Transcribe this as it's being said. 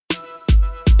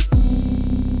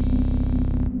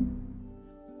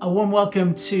A warm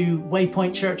welcome to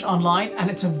Waypoint Church Online,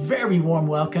 and it's a very warm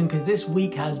welcome because this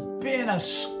week has been a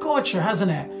scorcher,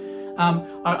 hasn't it?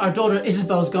 Our daughter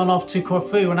Isabel's gone off to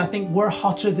Corfu, and I think we're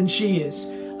hotter than she is,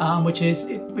 which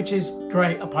is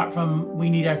great. Apart from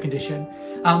we need air condition,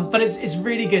 but it's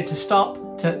really good to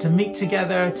stop to meet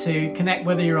together, to connect,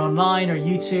 whether you're online or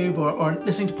YouTube or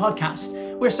listening to podcasts.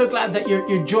 We're so glad that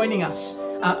you're joining us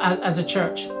as a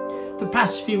church. For the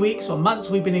past few weeks or months,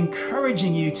 we've been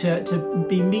encouraging you to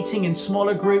be meeting in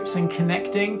smaller groups and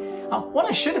connecting. What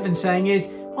I should have been saying is,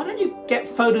 why don't you get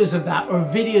photos of that or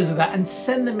videos of that and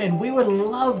send them in? We would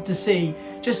love to see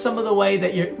just some of the ways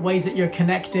that you're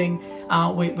connecting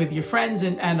with your friends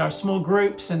and our small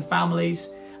groups and families.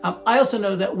 I also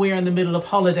know that we're in the middle of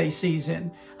holiday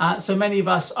season. So many of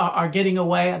us are getting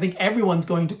away. I think everyone's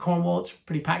going to Cornwall. It's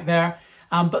pretty packed there.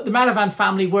 But the Matavan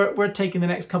family, we're taking the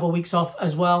next couple of weeks off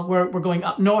as well. We're going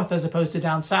up north as opposed to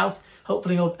down south.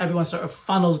 Hopefully everyone sort of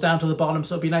funnels down to the bottom,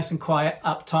 so it'll be nice and quiet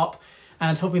up top,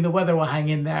 and hoping the weather will hang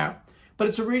in there. But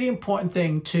it's a really important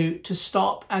thing to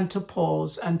stop and to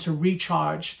pause and to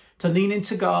recharge, to lean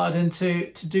into God and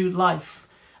to do life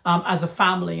as a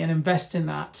family and invest in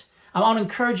that. I want to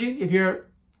encourage you, if you've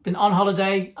been on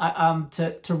holiday,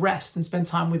 to rest and spend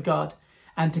time with God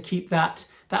and to keep that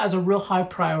as a real high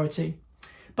priority.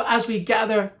 But as we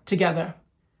gather together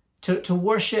to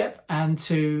worship and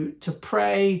to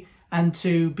pray and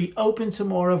to be open to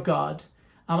more of God,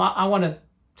 I want to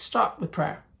start with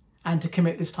prayer and to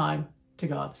commit this time to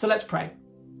God. So let's pray.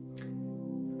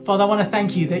 Father, I want to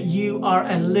thank you that you are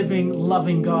a living,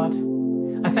 loving God.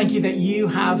 I thank you that you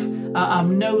have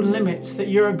no limits, that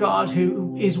you're a God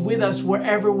who is with us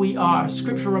wherever we are.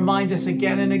 Scripture reminds us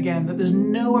again and again that there's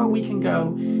nowhere we can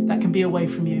go that can be away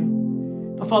from you.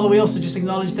 But Father, we also just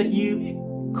acknowledge that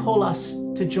you call us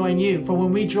to join you. For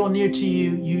when we draw near to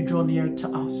you, you draw near to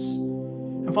us.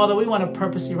 And Father, we want to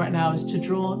purposely right now is to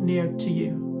draw near to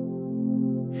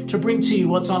you, to bring to you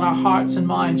what's on our hearts and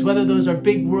minds, whether those are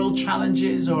big world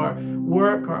challenges or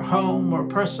work or home or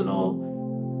personal,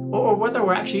 or whether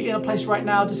we're actually in a place right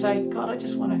now to say, God, I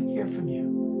just want to hear from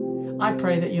you. I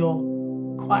pray that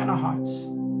you'll quiet our hearts,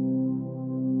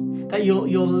 that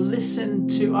you'll listen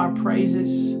to our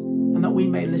praises, and that we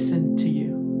may listen to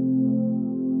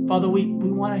you. Father, we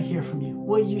want to hear from you.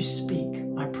 Will you speak,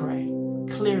 I pray,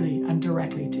 clearly and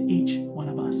directly to each one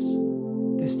of us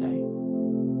this day?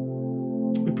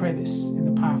 We pray this in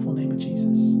the powerful name of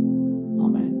Jesus.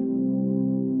 Amen.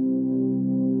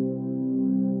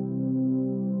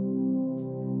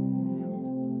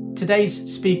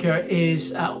 Today's speaker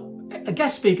is a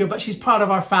guest speaker, but she's part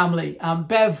of our family.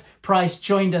 Bev Price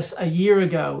joined us a year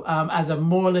ago as a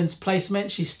Moorlands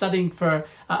placement. She's studying for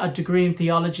a degree in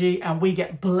theology, and we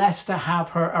get blessed to have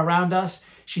her around us.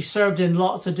 She served in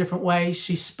lots of different ways.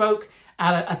 She spoke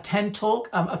at a TED Talk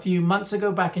a few months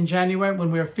ago, back in January, when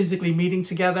we were physically meeting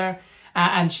together.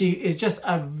 And she is just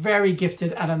a very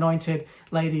gifted and anointed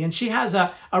lady. And she has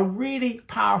a really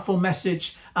powerful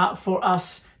message for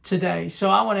us today. So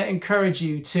I want to encourage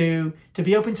you to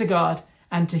be open to God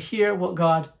and to hear what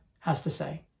God has to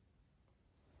say.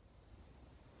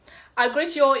 I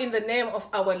greet you all in the name of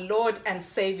our Lord and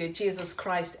Savior, Jesus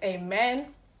Christ. Amen.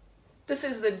 This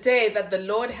is the day that the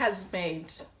Lord has made.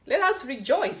 Let us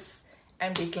rejoice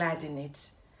and be glad in it.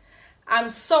 I'm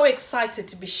so excited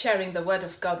to be sharing the word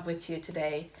of God with you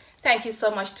today. Thank you so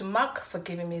much to Mark for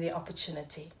giving me the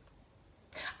opportunity.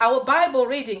 Our Bible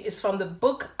reading is from the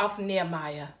book of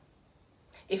Nehemiah.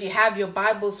 If you have your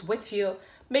Bibles with you,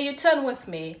 may you turn with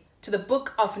me to the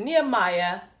book of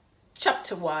Nehemiah,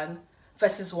 chapter 1,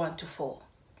 verses 1 to 4.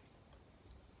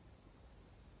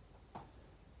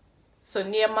 So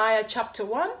Nehemiah chapter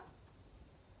 1,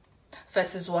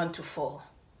 verses 1 to 4.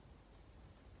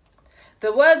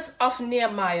 The words of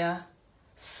Nehemiah,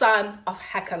 son of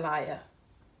Hakaliah.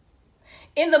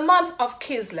 In the month of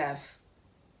Kislev,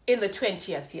 in the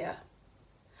 20th year,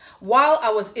 while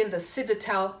I was in the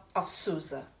citadel of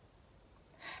Susa,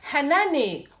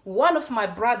 Hanani, one of my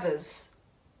brothers,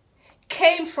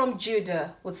 came from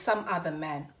Judah with some other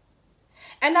men,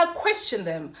 and I questioned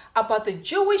them about the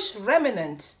Jewish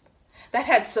remnant that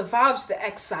had survived the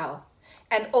exile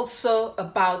and also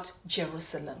about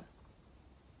Jerusalem.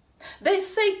 They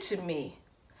said to me,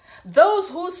 those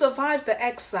who survived the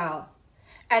exile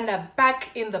and are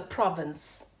back in the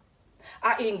province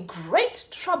are in great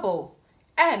trouble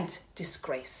and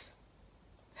disgrace.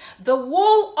 The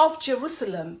wall of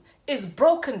Jerusalem is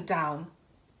broken down,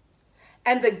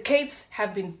 and the gates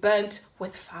have been burnt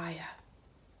with fire.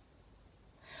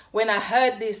 When I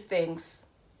heard these things,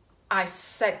 I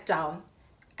sat down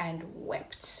and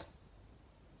wept.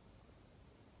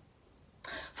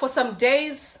 For some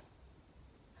days,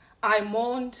 I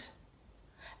mourned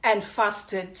and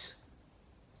fasted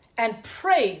and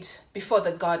prayed before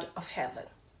the God of heaven.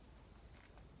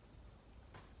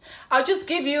 I'll just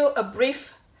give you a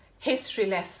brief history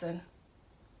lesson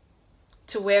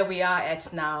to where we are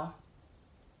at now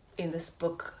in this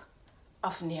book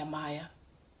of Nehemiah.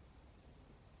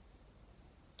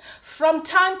 From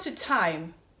time to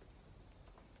time,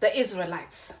 the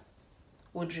Israelites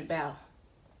would rebel.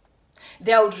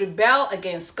 They would rebel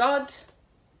against God.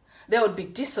 They would be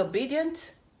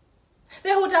disobedient.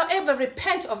 They would, however,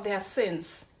 repent of their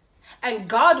sins, and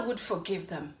God would forgive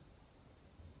them.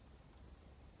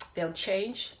 They'll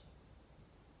change,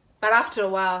 but after a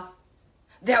while,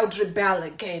 they'll rebel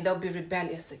again. They'll be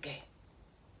rebellious again.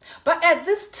 But at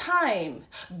this time,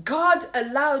 God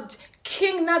allowed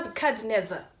King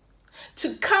Nebuchadnezzar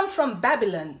to come from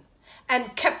Babylon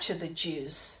and capture the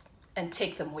Jews and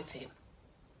take them with him.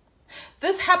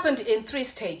 This happened in 3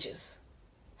 stages.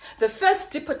 The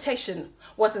first deportation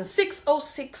was in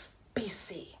 606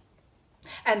 BC.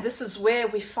 And this is where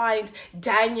we find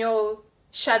Daniel,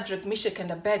 Shadrach, Meshach,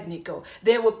 and Abednego.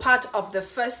 They were part of the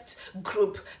first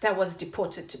group that was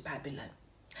deported to Babylon.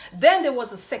 Then there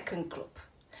was a second group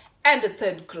and a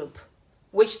third group,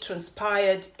 which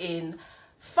transpired in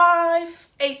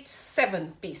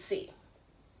 587 BC.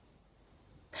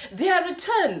 Their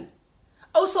return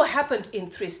also happened in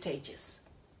 3 stages.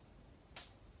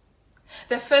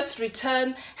 The first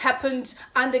return happened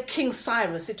under King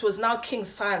Cyrus. It was now King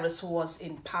Cyrus who was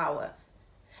in power.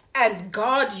 And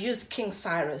God used King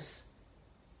Cyrus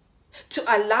to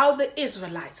allow the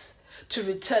Israelites to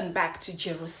return back to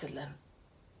Jerusalem.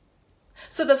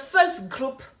 So the first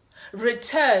group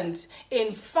returned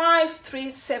in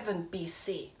 537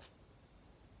 BC.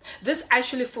 This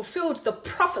actually fulfilled the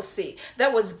prophecy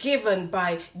that was given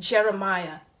by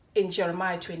Jeremiah in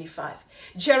Jeremiah 25.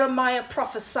 Jeremiah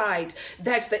prophesied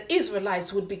that the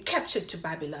Israelites would be captured to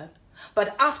Babylon,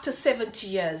 but after 70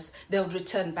 years, they would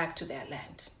return back to their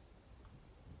land.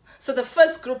 So the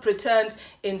first group returned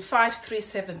in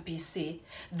 537 BC.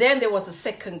 Then there was a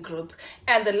second group,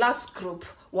 and the last group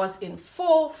was in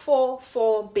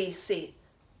 444 BC,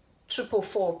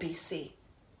 444 BC.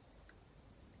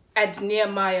 And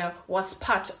Nehemiah was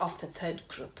part of the third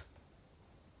group.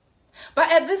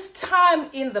 But at this time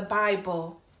in the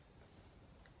Bible,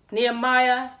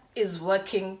 Nehemiah is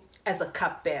working as a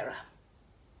cupbearer.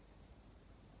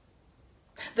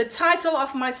 The title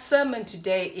of my sermon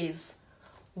today is,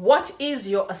 "What is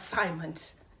your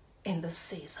assignment in this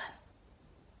season?"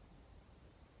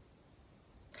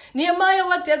 Nehemiah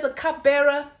worked as a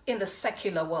cupbearer in the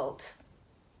secular world.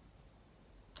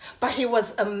 But he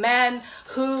was a man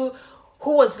who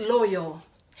was loyal.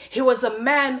 He was a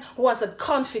man who was a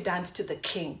confidant to the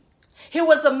king. He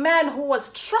was a man who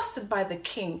was trusted by the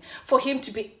king for him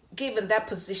to be given that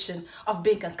position of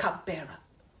being a cupbearer.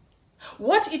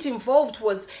 What it involved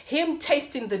was him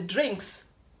tasting the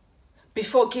drinks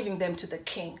before giving them to the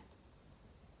king.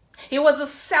 He was a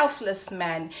selfless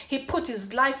man. He put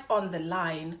his life on the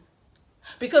line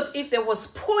because if there was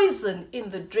poison in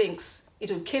the drinks,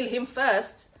 it would kill him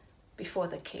first before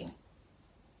the king.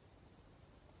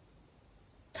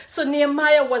 So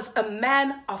Nehemiah was a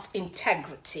man of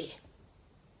integrity.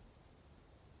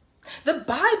 The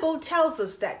Bible tells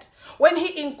us that when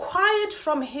he inquired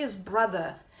from his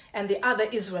brother and the other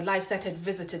Israelites that had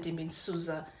visited him in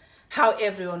Susa how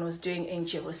everyone was doing in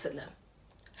Jerusalem,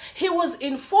 he was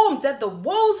informed that the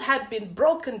walls had been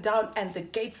broken down and the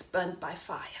gates burned by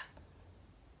fire.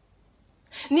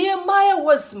 Nehemiah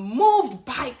was moved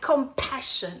by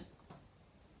compassion.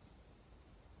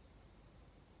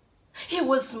 He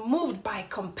was moved by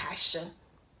compassion.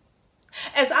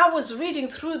 As I was reading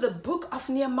through the book of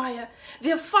Nehemiah,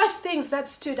 there are 5 things that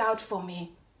stood out for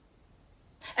me.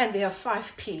 And there are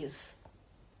 5 P's.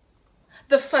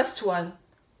 The first one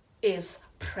is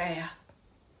prayer.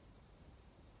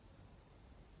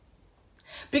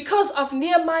 Because of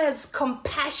Nehemiah's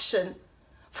compassion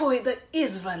for the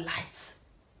Israelites,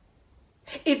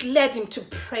 it led him to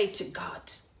pray to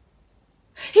God.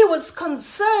 He was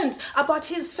concerned about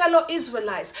his fellow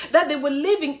Israelites, that they were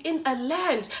living in a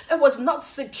land that was not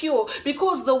secure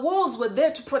because the walls were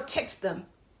there to protect them.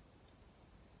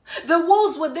 The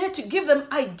walls were there to give them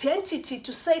identity,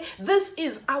 to say, this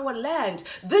is our land,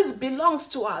 this belongs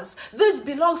to us, this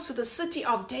belongs to the city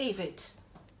of David.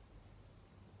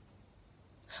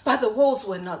 But the walls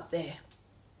were not there.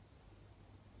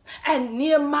 And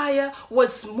Nehemiah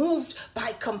was moved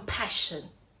by compassion.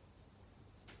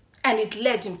 And it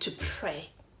led him to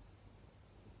pray.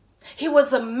 He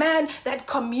was a man that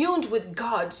communed with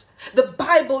God. The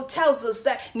Bible tells us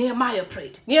that Nehemiah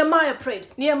prayed. Nehemiah prayed.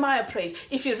 Nehemiah prayed.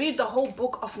 If you read the whole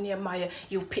book of Nehemiah,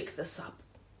 you pick this up.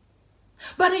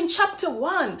 But in chapter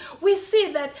 1, we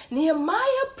see that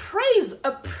Nehemiah prays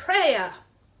a prayer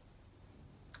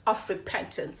of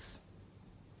repentance.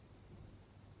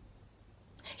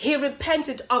 He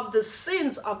repented of the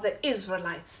sins of the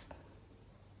Israelites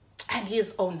and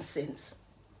his own sins.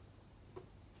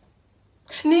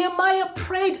 Nehemiah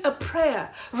prayed a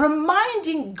prayer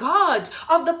reminding God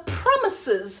of the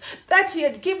promises that he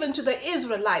had given to the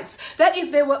Israelites, that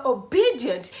if they were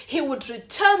obedient, he would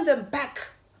return them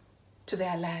back to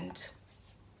their land.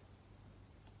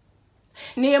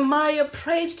 Nehemiah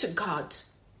prayed to God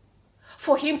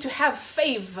for him to have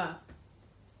favor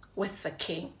with the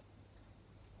king.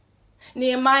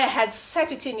 Nehemiah had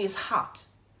set it in his heart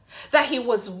that he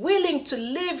was willing to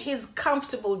leave his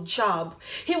comfortable job.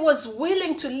 He was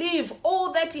willing to leave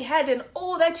all that he had and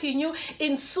all that he knew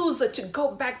in Susa to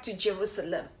go back to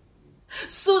Jerusalem.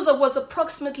 Susa was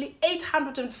approximately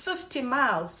 850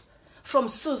 miles from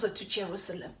Susa to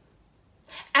Jerusalem.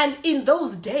 And in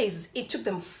those days, it took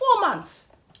them 4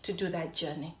 months to do that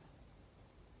journey.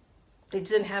 They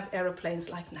didn't have aeroplanes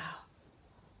like now.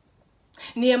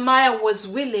 Nehemiah was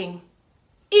willing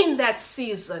in that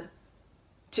season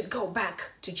to go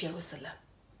back to Jerusalem.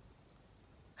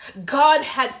 God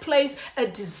had placed a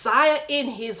desire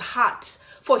in his heart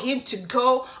for him to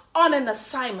go on an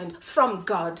assignment from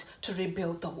God to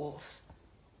rebuild the walls.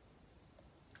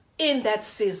 In that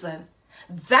season,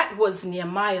 that was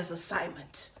Nehemiah's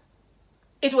assignment.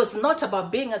 It was not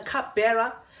about being a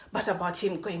cupbearer, but about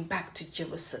him going back to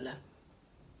Jerusalem.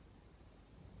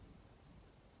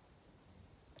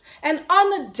 And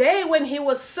on a day when he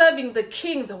was serving the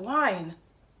king the wine,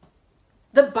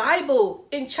 the Bible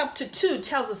in chapter 2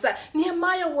 tells us that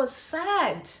Nehemiah was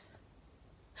sad.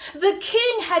 The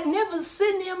king had never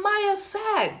seen Nehemiah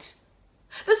sad.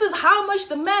 This is how much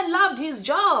the man loved his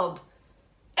job.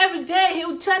 Every day he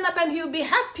would turn up and he would be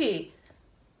happy.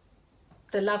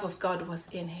 The love of God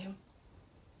was in him.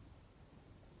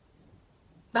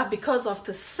 But because of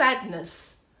the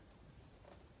sadness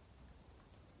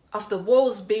of the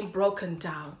walls being broken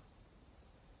down,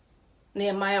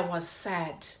 Nehemiah was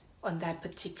sad on that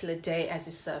particular day as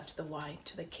he served the wine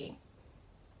to the king.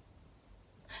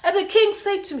 And the king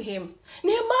said to him,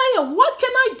 "Nehemiah, what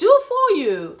can I do for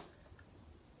you?"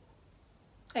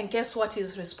 And guess what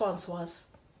his response was?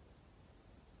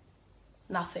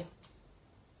 Nothing.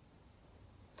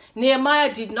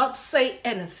 Nehemiah did not say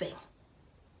anything.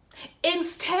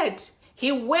 Instead,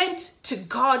 he went to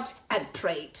God and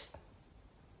prayed.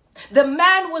 The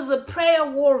man was a prayer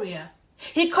warrior.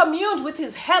 He communed with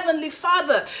his heavenly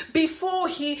Father before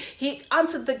he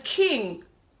answered the king.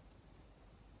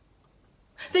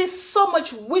 There's so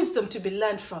much wisdom to be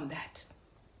learned from that.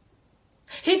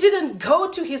 He didn't go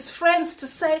to his friends to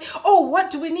say, "Oh, what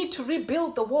do we need to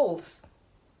rebuild the walls?"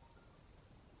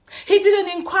 He didn't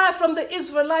inquire from the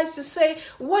Israelites to say,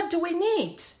 "What do we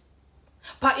need?"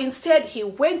 But instead, he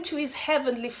went to his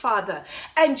heavenly Father,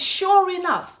 and sure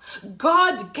enough,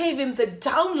 God gave him the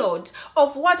download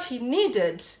of what he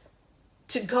needed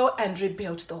to go and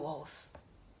rebuild the walls.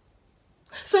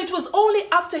 So it was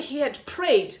only after he had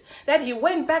prayed that he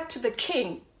went back to the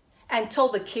king and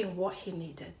told the king what he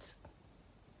needed.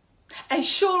 And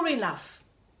sure enough,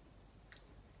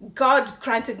 God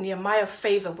granted Nehemiah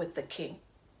favor with the king.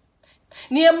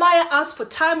 Nehemiah asked for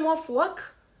time off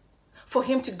work for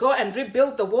him to go and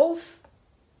rebuild the walls.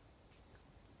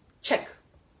 Check.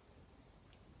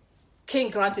 King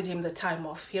granted him the time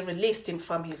off. He released him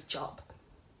from his job.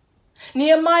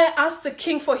 Nehemiah asked the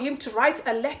king for him to write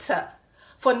a letter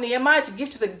for Nehemiah to give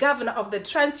to the governor of the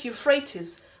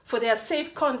Trans-Euphrates for their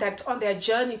safe conduct on their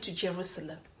journey to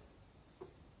Jerusalem.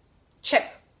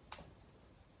 Check.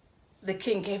 The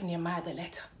king gave Nehemiah the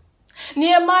letter.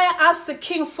 Nehemiah asked the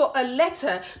king for a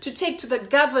letter to take to the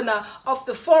governor of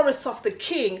the forests of the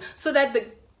king so that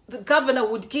the governor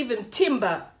would give him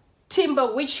timber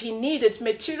which he needed,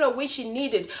 material which he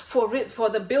needed for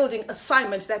the building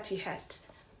assignment that he had.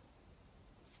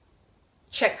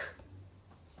 Check.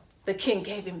 The king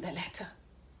gave him the letter.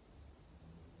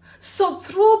 So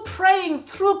through praying,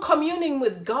 through communing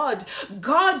with God,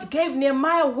 God gave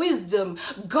Nehemiah wisdom.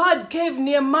 God gave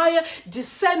Nehemiah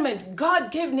discernment. God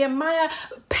gave Nehemiah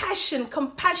passion,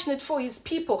 compassionate for his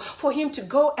people, for him to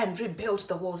go and rebuild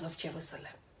the walls of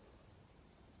Jerusalem.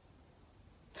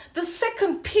 The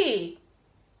second P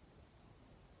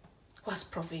was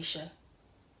provision.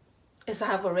 As I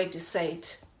have already said,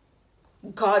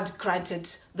 God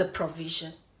granted the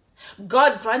provision.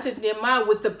 God granted Nehemiah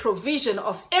with the provision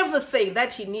of everything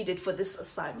that he needed for this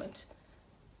assignment.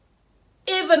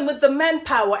 Even with the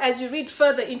manpower, as you read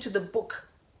further into the book,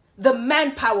 the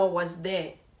manpower was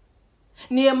there.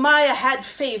 Nehemiah had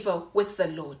favor with the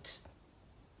Lord.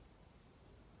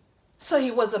 So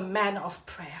he was a man of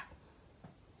prayer.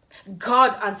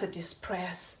 God answered his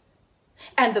prayers,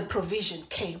 and the provision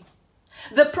came.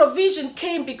 The provision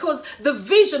came because the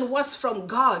vision was from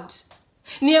God.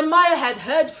 Nehemiah had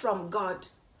heard from God.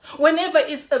 Whenever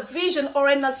it's a vision or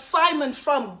an assignment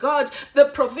from God, the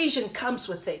provision comes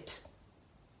with it.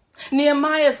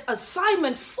 Nehemiah's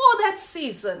assignment for that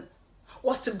season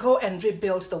was to go and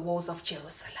rebuild the walls of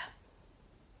Jerusalem.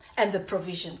 And the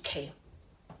provision came.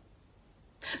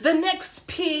 The next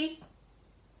P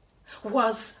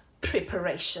was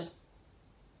preparation.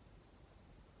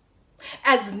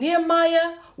 As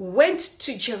Nehemiah went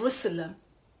to Jerusalem,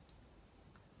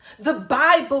 the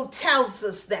Bible tells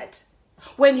us that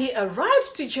when he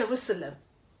arrived to Jerusalem,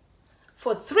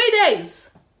 for 3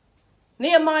 days,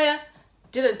 Nehemiah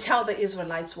didn't tell the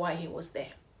Israelites why he was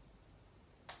there.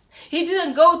 He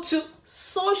didn't go to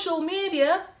social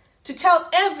media to tell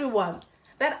everyone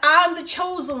that I'm the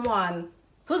chosen one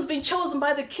who's been chosen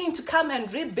by the king to come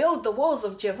and rebuild the walls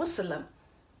of Jerusalem.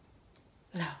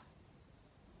 No.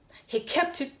 He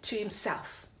kept it to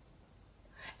himself.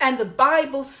 And the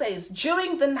Bible says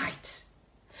during the night,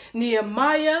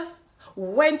 Nehemiah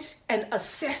went and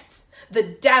assessed the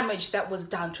damage that was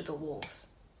done to the walls.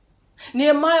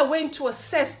 Nehemiah went to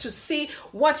assess to see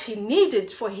what he needed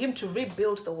for him to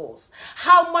rebuild the walls,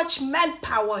 how much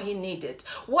manpower he needed,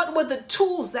 what were the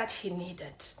tools that he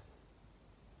needed.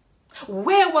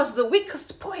 Where was the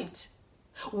weakest point?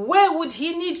 Where would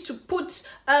he need to put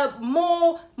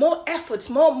more effort,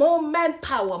 more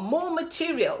manpower, more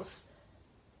materials?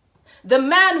 The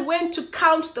man went to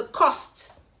count the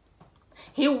costs.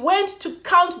 He went to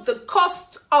count the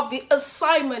cost of the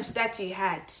assignment that he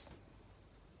had.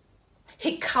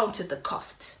 He counted the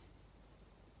cost.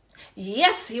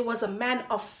 Yes, he was a man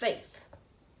of faith,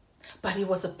 but he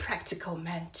was a practical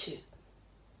man too.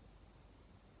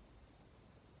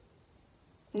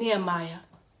 Nehemiah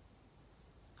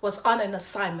was on an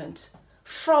assignment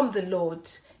from the Lord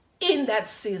in that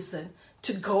season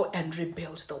to go and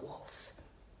rebuild the walls.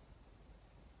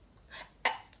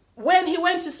 When he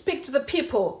went to speak to the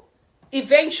people,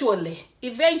 eventually,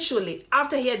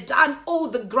 after he had done all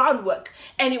the groundwork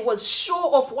and he was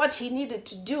sure of what he needed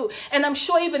to do, and I'm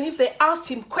sure even if they asked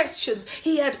him questions,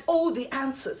 he had all the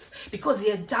answers because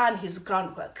he had done his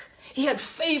groundwork. He had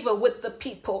favor with the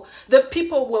people. The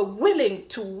people were willing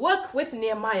to work with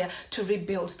Nehemiah to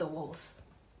rebuild the walls.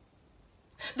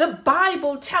 The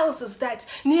Bible tells us that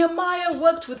Nehemiah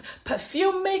worked with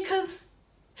perfume makers.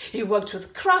 He worked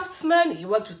with craftsmen. He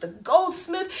worked with the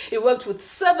goldsmith. He worked with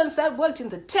servants that worked in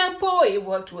the temple. He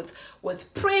worked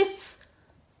with priests.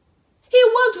 He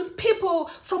worked with people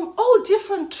from all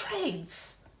different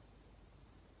trades.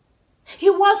 He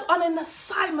was on an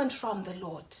assignment from the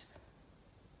Lord.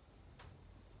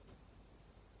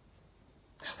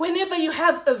 Whenever you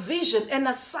have a vision, an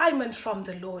assignment from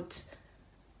the Lord,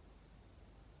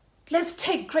 let's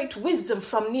take great wisdom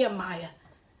from Nehemiah,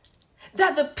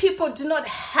 that the people do not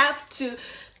have to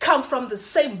come from the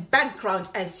same background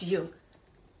as you.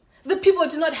 The people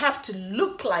do not have to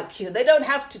look like you. They don't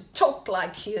have to talk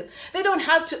like you. They don't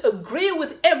have to agree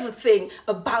with everything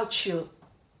about you.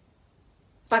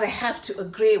 But they have to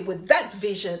agree with that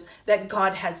vision that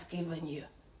God has given you.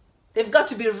 They've got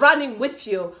to be running with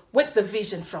you with the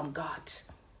vision from God.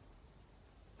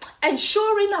 And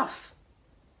sure enough,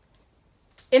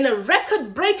 in a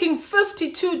record-breaking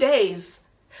 52 days,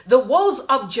 the walls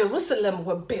of Jerusalem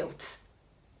were built.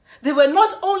 They were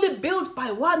not only built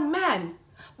by one man,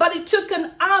 but it took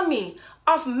an army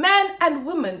of men and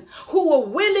women who were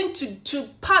willing to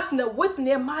partner with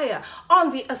Nehemiah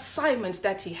on the assignment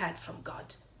that he had from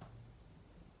God.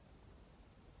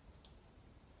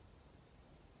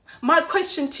 My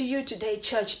question to you today,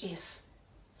 church, is,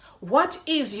 what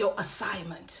is your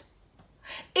assignment?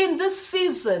 In this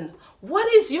season,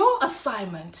 what is your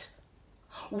assignment?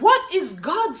 What is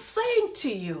God saying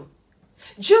to you?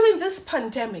 During this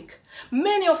pandemic,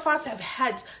 many of us have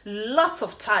had lots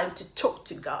of time to talk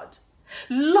to God,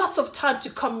 lots of time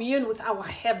to commune with our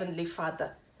Heavenly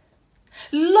Father,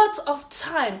 lots of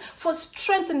time for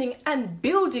strengthening and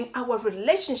building our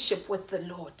relationship with the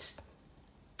Lord.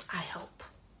 I hope.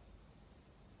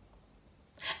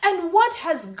 And what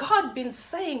has God been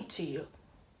saying to you?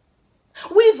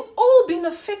 We've all been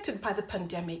affected by the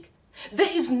pandemic.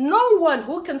 There is no one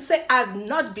who can say, I've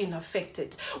not been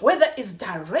affected. Whether it's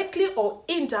directly or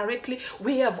indirectly,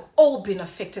 we have all been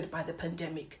affected by the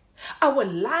pandemic. Our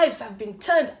lives have been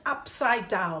turned upside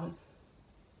down.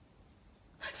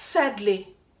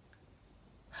 Sadly,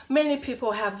 many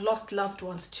people have lost loved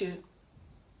ones too.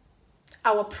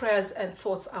 Our prayers and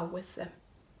thoughts are with them.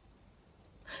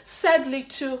 Sadly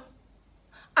too,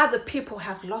 other people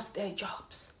have lost their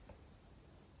jobs.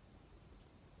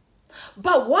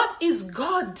 But what is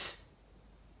God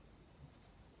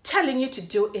telling you to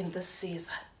do in this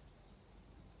season?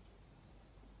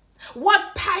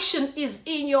 What passion is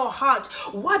in your heart?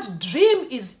 What dream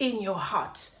is in your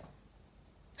heart?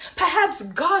 Perhaps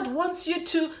God wants you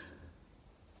to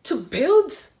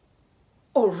build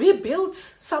or rebuild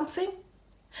something.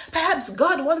 Perhaps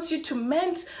God wants you to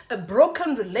mend a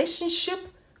broken relationship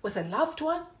with a loved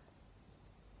one.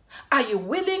 Are you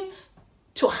willing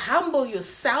to humble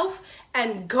yourself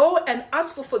and go and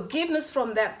ask for forgiveness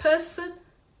from that person?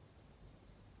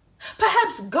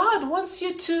 Perhaps God wants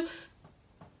you to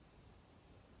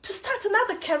start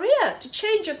another career, to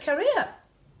change your career.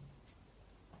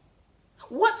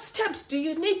 What steps do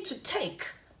you need to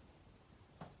take?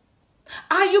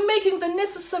 Are you making the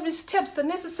necessary steps, the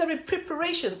necessary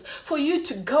preparations for you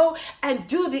to go and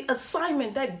do the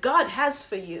assignment that God has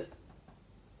for you?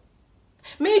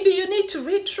 Maybe you need to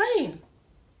retrain.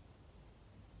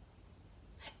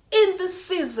 In this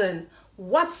season,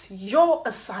 what's your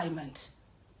assignment?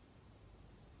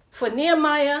 For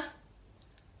Nehemiah,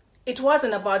 it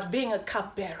wasn't about being a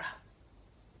cupbearer.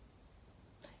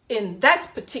 In that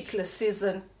particular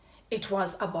season, it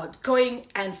was about going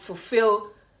and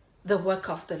fulfill the work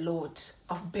of the Lord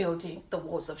of building the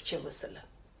walls of Jerusalem.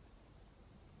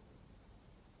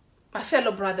 My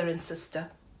fellow brother and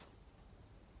sister,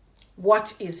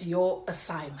 what is your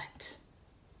assignment?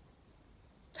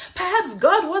 Perhaps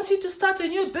God wants you to start a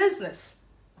new business.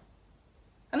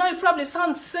 I know it probably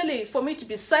sounds silly for me to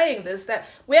be saying this, that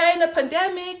we are in a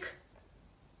pandemic.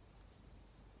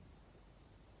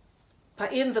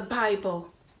 But in the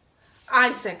Bible,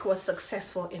 Isaac was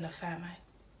successful in a famine.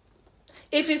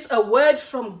 If it's a word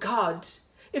from God,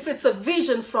 if it's a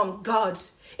vision from God,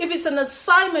 if it's an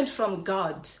assignment from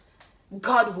God,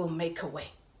 God will make a way.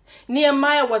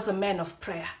 Nehemiah was a man of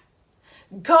prayer.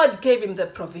 God gave him the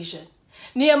provision.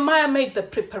 Nehemiah made the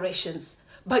preparations.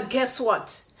 But guess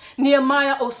what?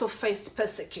 Nehemiah also faced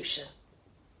persecution.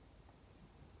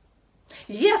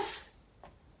 Yes,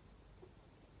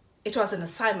 it was an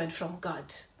assignment from God.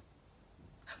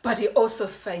 But he also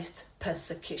faced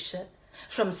persecution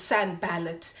from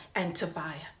Sanballat and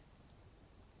Tobiah.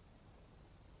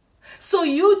 So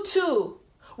you too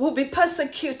will be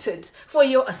persecuted for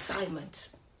your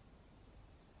assignment.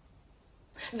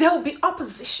 There will be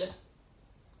opposition.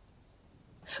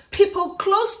 People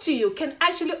close to you can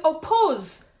actually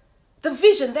oppose the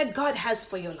vision that God has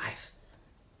for your life.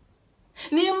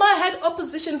 Nehemiah had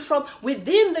opposition from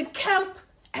within the camp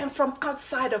and from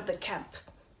outside of the camp.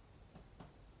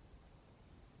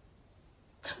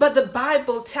 But the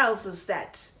Bible tells us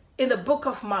that in the book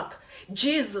of Mark,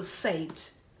 Jesus said,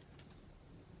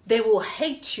 they will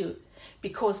hate you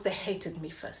because they hated me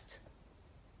first.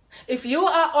 If you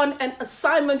are on an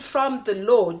assignment from the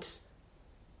Lord,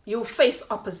 you'll face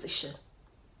opposition.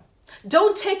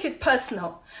 Don't take it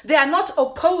personal. They are not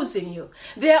opposing you.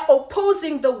 They are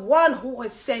opposing the one who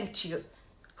has sent you,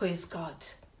 who is God.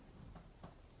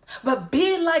 But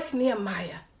be like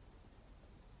Nehemiah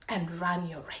and run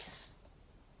your race.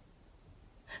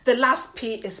 The last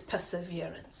P is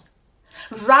perseverance.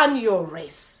 Run your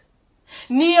race.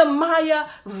 Nehemiah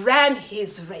ran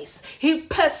his race. He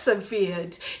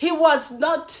persevered. He was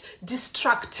not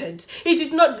distracted. He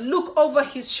did not look over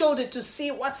his shoulder to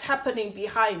see what's happening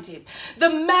behind him. The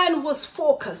man was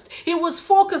focused. He was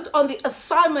focused on the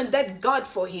assignment that God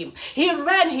for him. He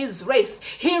ran his race.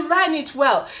 He ran it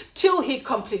well till he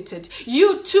completed.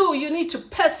 You too, you need to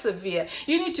persevere.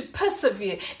 You need to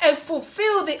persevere and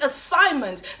fulfill the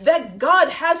assignment that God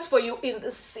has for you in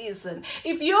this season.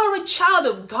 If you're a child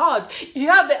of God, you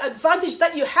have the advantage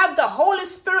that you have the Holy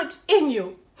Spirit in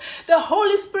you. The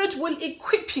Holy Spirit will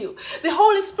equip you. The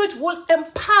Holy Spirit will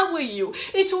empower you.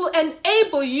 It will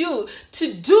enable you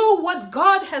to do what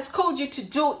God has called you to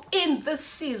do in this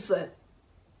season.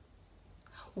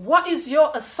 What is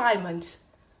your assignment,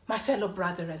 my fellow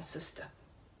brother and sister?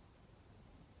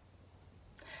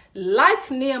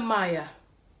 Like Nehemiah,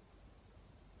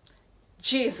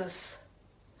 Jesus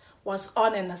was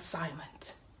on an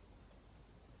assignment.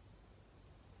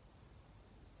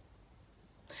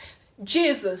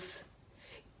 Jesus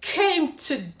came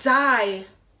to die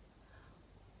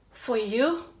for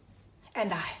you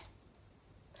and I.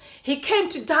 He came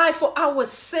to die for our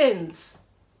sins.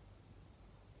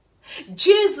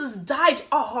 Jesus died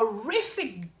a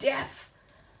horrific death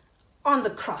on the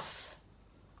cross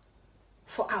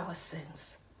for our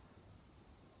sins.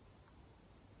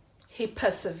 He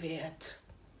persevered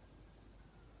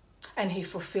and he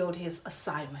fulfilled his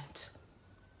assignment.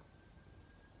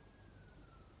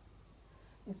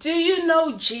 Do you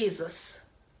know Jesus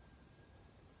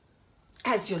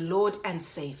as your Lord and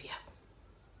Savior?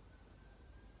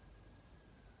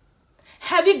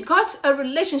 Have you got a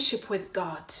relationship with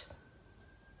God?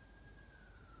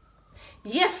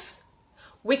 Yes,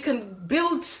 we can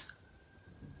build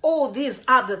all these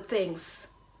other things,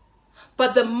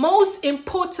 but the most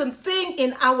important thing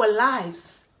in our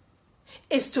lives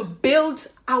is to build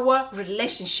our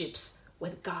relationships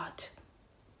with God.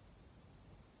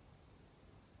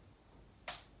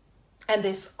 And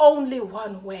there's only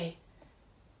one way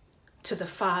to the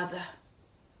Father,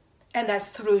 and that's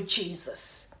through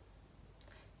Jesus.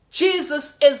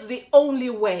 Jesus is the only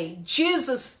way.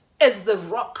 Jesus is the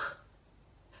rock.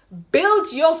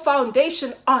 Build your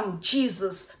foundation on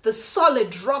Jesus, the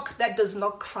solid rock that does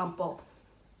not crumble.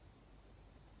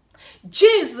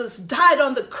 Jesus died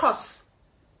on the cross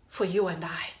for you and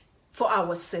I, for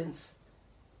our sins.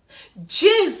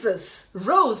 Jesus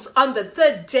rose on the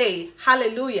third day.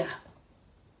 Hallelujah.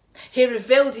 He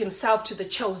revealed himself to the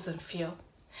chosen few,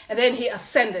 and then he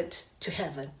ascended to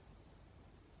heaven.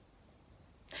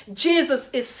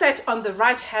 Jesus is set on the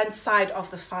right-hand side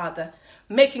of the Father,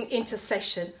 making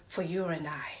intercession for you and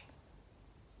I.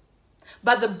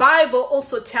 But the Bible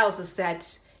also tells us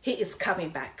that he is coming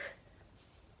back.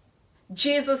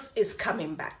 Jesus is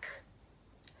coming back.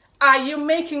 Are you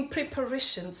making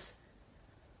preparations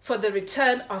for the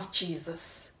return of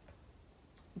Jesus?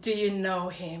 Do you know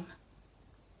him?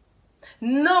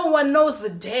 No one knows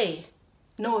the day,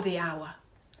 nor the hour.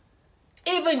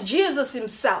 Even Jesus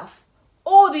himself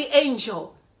or the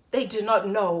angel, they do not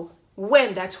know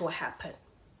when that will happen.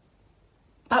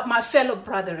 But my fellow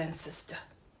brother and sister,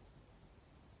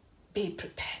 be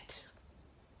prepared.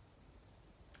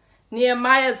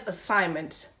 Nehemiah's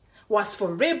assignment was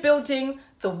for rebuilding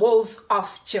the walls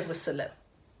of Jerusalem.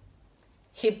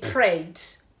 He prayed.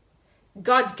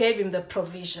 God gave him the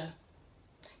provision.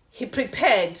 He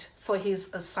prepared for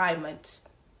his assignment.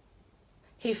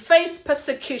 He faced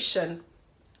persecution,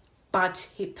 but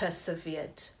he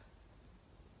persevered.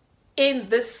 In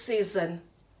this season,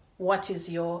 what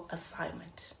is your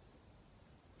assignment?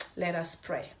 Let us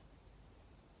pray.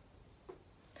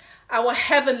 Our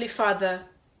Heavenly Father,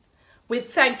 we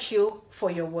thank you for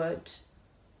your word.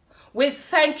 We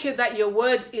thank you that your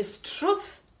word is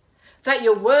truth, that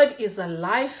your word is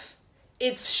alive,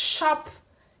 it's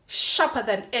sharper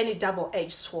than any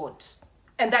double-edged sword,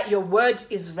 and that your word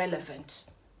is relevant.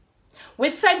 We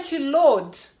thank you,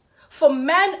 Lord, for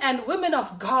men and women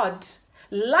of God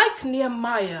like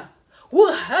Nehemiah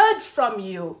who heard from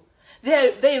you.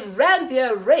 They ran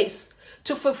their race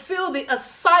to fulfill the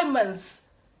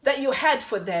assignments that you had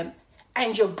for them,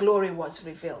 and your glory was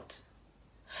revealed.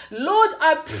 Lord,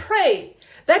 I pray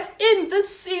that in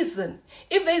this season,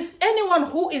 if there's anyone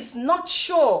who is not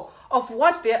sure of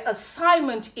what their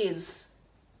assignment is,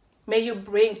 may you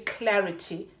bring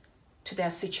clarity to their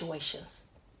situations.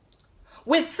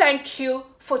 We thank you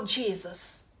for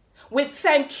Jesus. We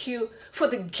thank you for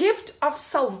the gift of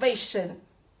salvation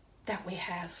that we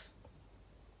have.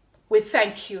 We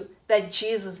thank you that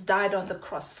Jesus died on the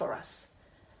cross for us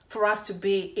to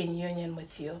be in union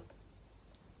with you.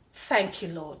 Thank you,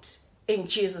 Lord. In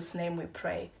Jesus' name we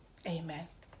pray. Amen.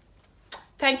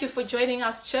 Thank you for joining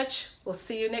us, church. We'll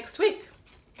see you next week.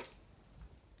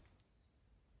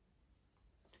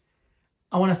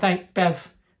 I want to thank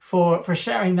Bev for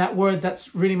sharing that word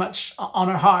that's really much on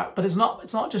her heart, but it's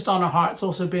not just on her heart, it's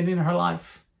also been in her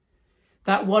life.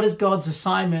 That what is God's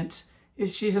assignment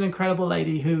is she's an incredible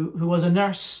lady who was a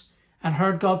nurse and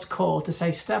heard God's call to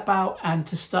say, step out and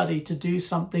to study, to do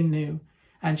something new.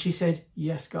 And she said,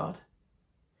 yes, God.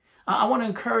 I want to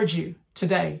encourage you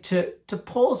today to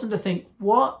pause and to think,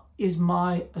 what is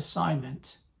my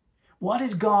assignment? What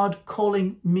is God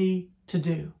calling me to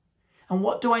do? And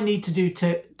what do I need to do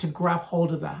to grab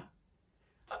hold of that?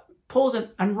 Pause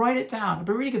and write it down. It'd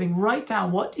be a really good thing. Write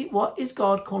down what is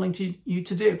God calling you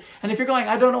to do. And if you're going,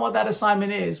 I don't know what that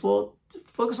assignment is, well,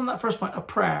 focus on that first point, a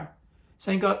prayer.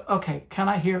 Saying, God, okay, can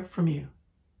I hear from you?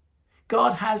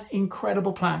 God has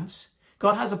incredible plans.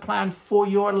 God has a plan for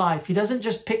your life. He doesn't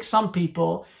just pick some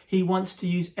people. He wants to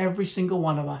use every single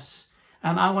one of us.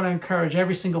 And I want to encourage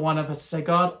every single one of us to say,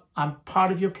 God, I'm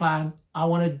part of your plan. I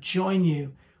want to join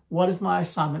you. What is my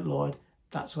assignment, Lord?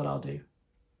 That's what I'll do.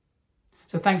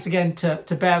 So thanks again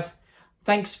to Bev.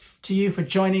 Thanks to you for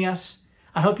joining us.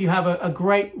 I hope you have a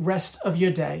great rest of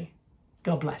your day.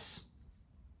 God bless.